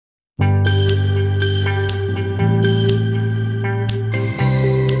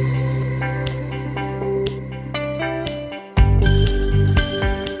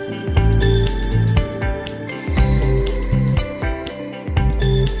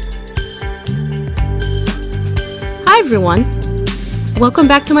everyone, welcome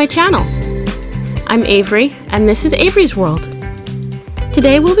back to my channel. I'm Avery and this is Avery's World.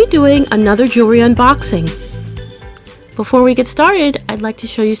 Today we'll be doing another jewelry unboxing. Before we get started, I'd like to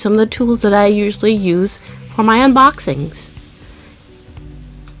show you some of the tools that I usually use for my unboxings.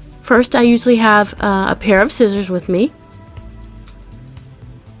 First, I usually have a pair of scissors with me,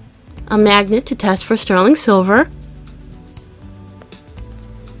 a magnet to test for sterling silver,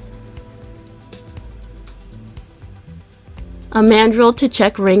 a mandrel to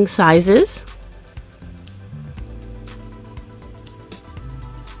check ring sizes,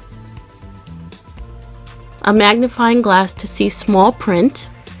 a magnifying glass to see small print,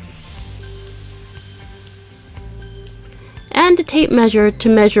 and a tape measure to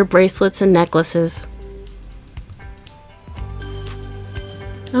measure bracelets and necklaces.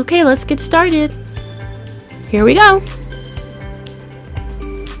 Okay, let's get started. Here we go.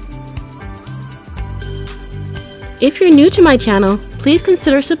 If you're new to my channel, please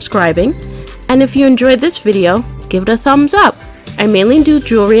consider subscribing, and if you enjoyed this video, give it a thumbs up. I mainly do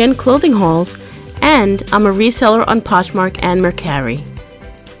jewelry and clothing hauls, and I'm a reseller on Poshmark and Mercari.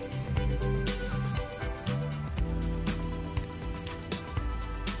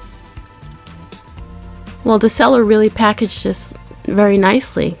 Well, the seller really packaged this very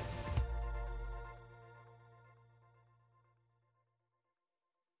nicely.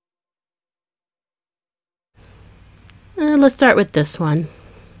 Let's start with this one.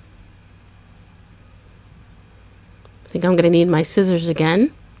 I think I'm going to need my scissors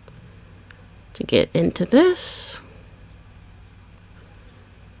again to get into this.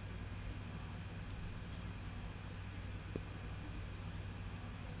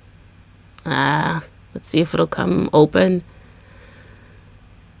 Let's see if it'll come open.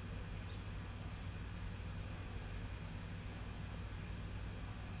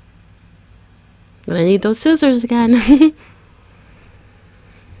 I'm gonna need those scissors again.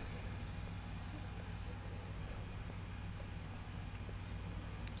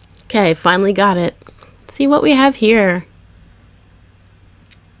 Okay, finally got it. Let's see what we have here.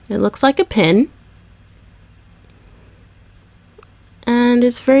 It looks like a pin. And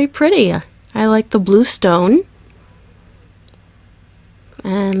it's very pretty. I like the blue stone.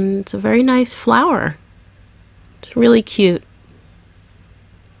 And it's a very nice flower. It's really cute.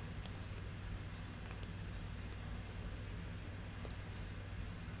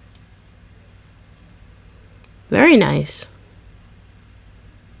 Very nice.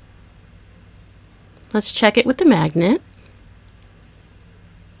 Let's check it with the magnet.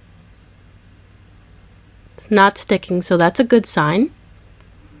 It's not sticking, so that's a good sign.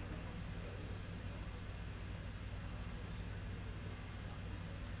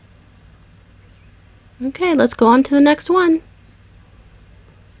 Okay, let's go on to the next one.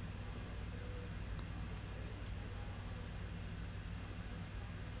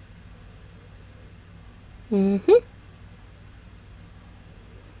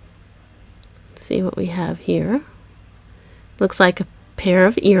 Let's see what we have here. Looks like a pair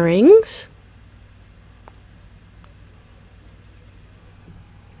of earrings.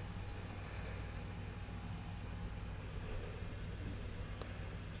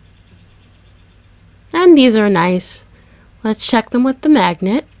 And these are nice. Let's check them with the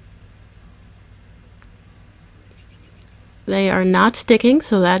magnet. They are not sticking,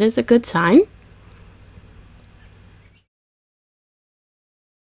 so that is a good sign.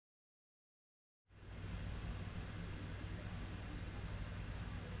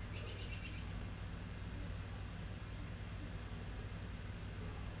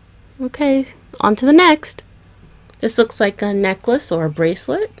 Okay, on to the next. This looks like a necklace or a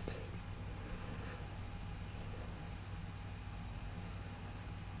bracelet.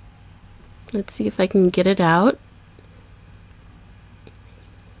 Let's see if I can get it out.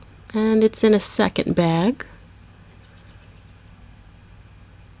 And it's in a second bag.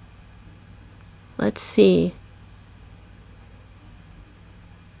 Let's see.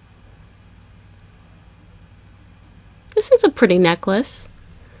 This is a pretty necklace.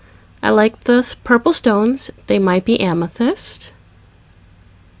 I like the purple stones. They might be amethyst.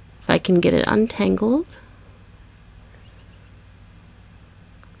 If I can get it untangled.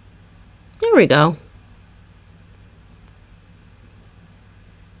 There we go.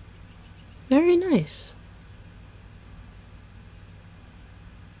 Very nice.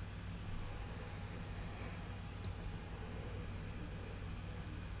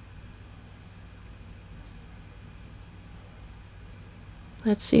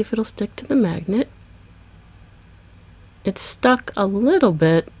 Let's see if it'll stick to the magnet. It's stuck a little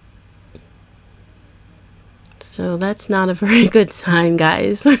bit, so that's not a very good sign,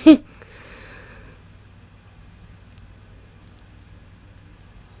 guys.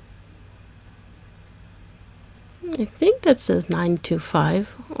 I think that says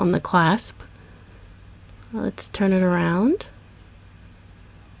 925 on the clasp. Let's turn it around.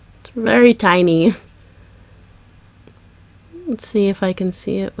 It's very tiny. Let's see if I can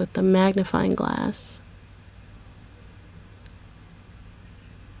see it with the magnifying glass.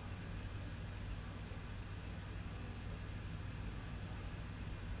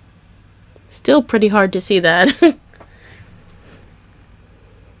 Still pretty hard to see that.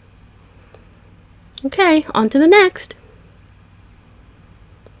 Okay, on to the next.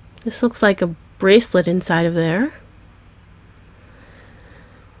 This looks like a bracelet inside of there.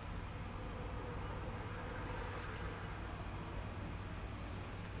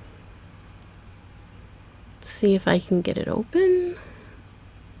 Let's see if I can get it open.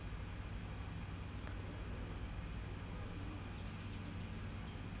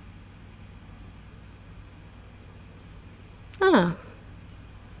 Ah.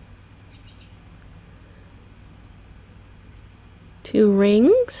 Two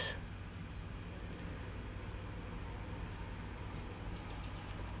rings.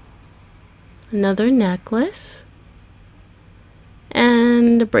 Another necklace.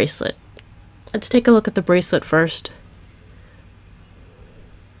 And a bracelet. Let's take a look at the bracelet first.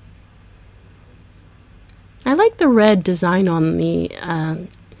 I like the red design on the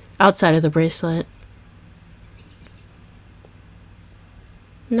outside of the bracelet.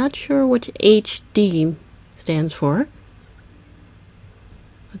 Not sure which HD stands for.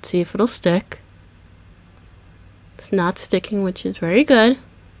 Let's see if it'll stick. It's not sticking, which is very good.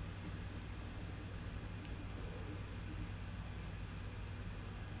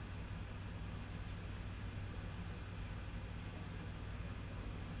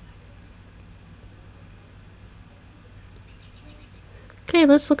 Okay,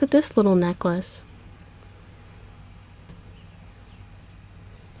 let's look at this little necklace.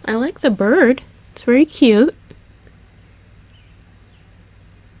 I like the bird. It's very cute.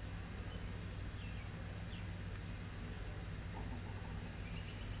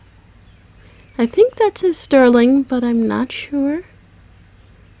 I think that says sterling, but I'm not sure.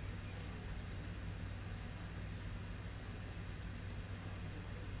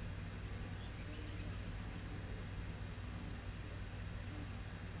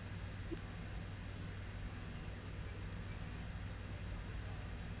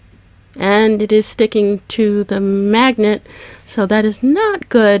 And it is sticking to the magnet, so that is not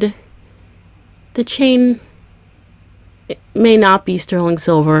good. The chain, it may not be sterling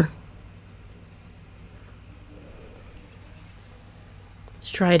silver. Let's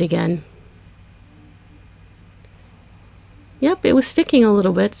try it again. Yep, it was sticking a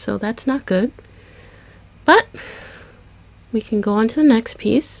little bit, so that's not good. But we can go on to the next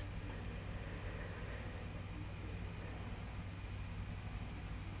piece.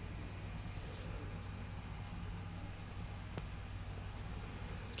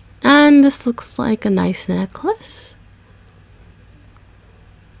 And this looks like a nice necklace.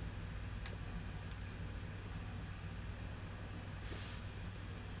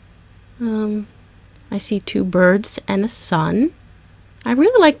 I see two birds and a sun. I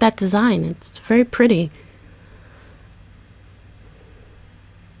really like that design. It's very pretty.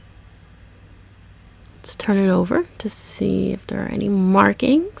 Let's turn it over to see if there are any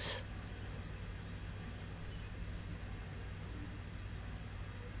markings.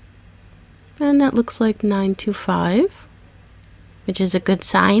 And that looks like 925, which is a good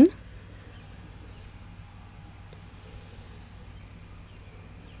sign.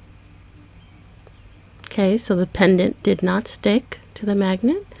 Okay, so the pendant did not stick to the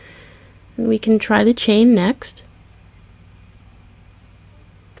magnet. And we can try the chain next.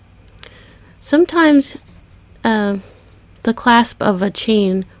 Sometimes the clasp of a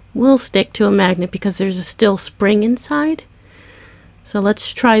chain will stick to a magnet because there's a still spring inside. So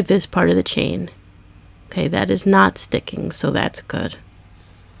let's try this part of the chain. Okay, that is not sticking, so that's good.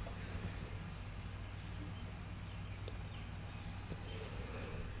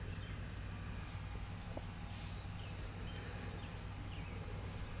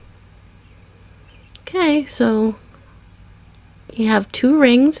 Okay, so you have two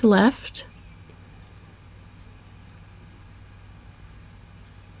rings left.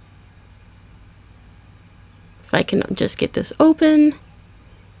 If I can just get this open.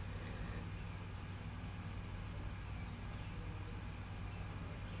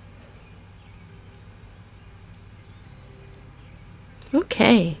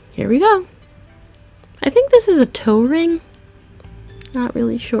 Okay, here we go. I think this is a toe ring. Not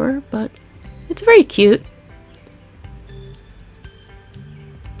really sure, but it's very cute.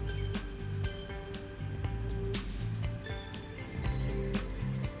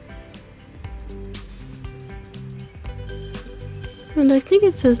 And I think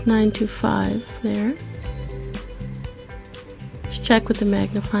it says 925 there. Let's check with the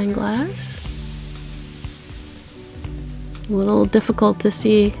magnifying glass. A little difficult to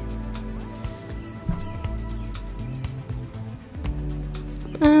see.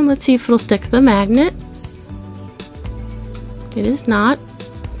 And let's see if it'll stick to the magnet. It is not,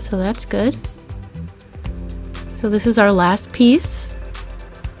 so that's good. So this is our last piece,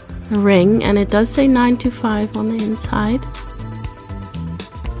 a ring, and it does say 925 on the inside.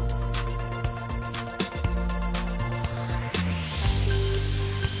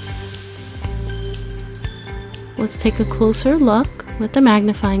 Let's take a closer look with the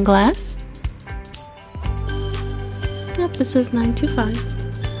magnifying glass. Yep, it says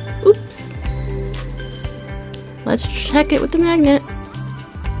 925. Oops. Let's check it with the magnet.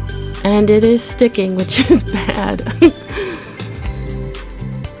 And it is sticking, which is bad.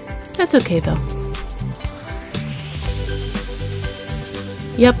 That's okay though.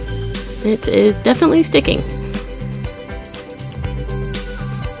 Yep, it is definitely sticking.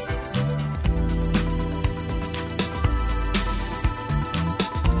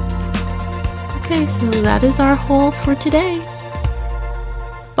 Okay, so that is our haul for today.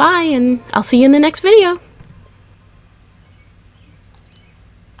 Bye, and I'll see you in the next video.